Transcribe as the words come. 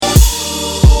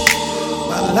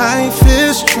life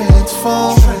is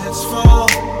transformed.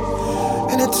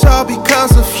 And it's all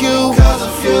because of you.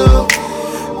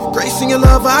 Grace and your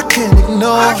love I can't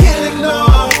ignore.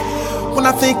 When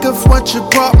I think of what you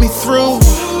brought me through,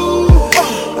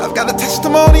 I've got a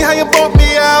testimony how you brought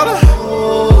me out,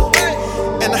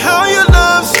 and how your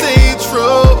love stayed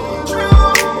true.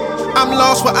 I'm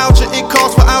lost without you, it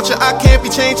costs without you. I can't be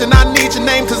changed and I need your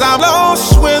name, cause I'm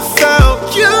lost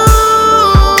without you.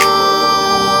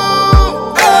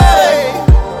 Hey.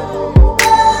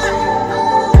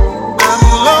 I'm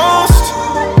lost,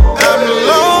 I'm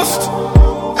lost,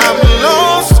 I'm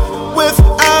lost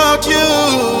without you.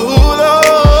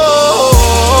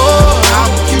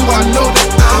 Without you I know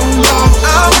that I'm lost.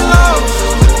 I'm lost.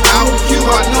 Without you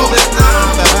I know that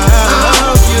I'm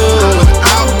without you.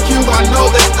 Without you I know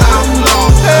that I'm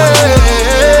lost.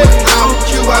 Hey. Without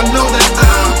you I know that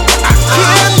I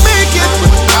can't make it.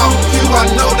 Without you I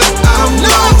know that I'm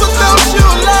lost. Without you,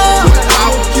 love.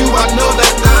 Without you I know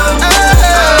that I'm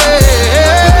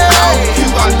without you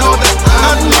I know that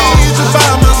I need you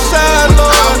by my side,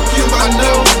 Lord. Without you I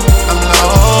know I'm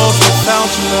lost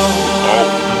without you,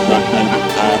 Lord.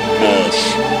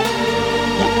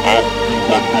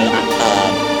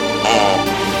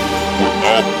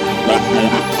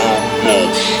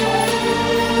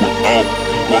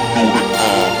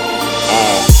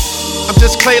 I'm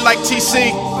just clay like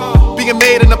TC, being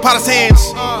made in the potter's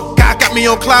hands. God got me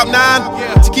on cloud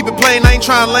 9, to keep it plain, I ain't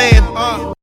trying to land.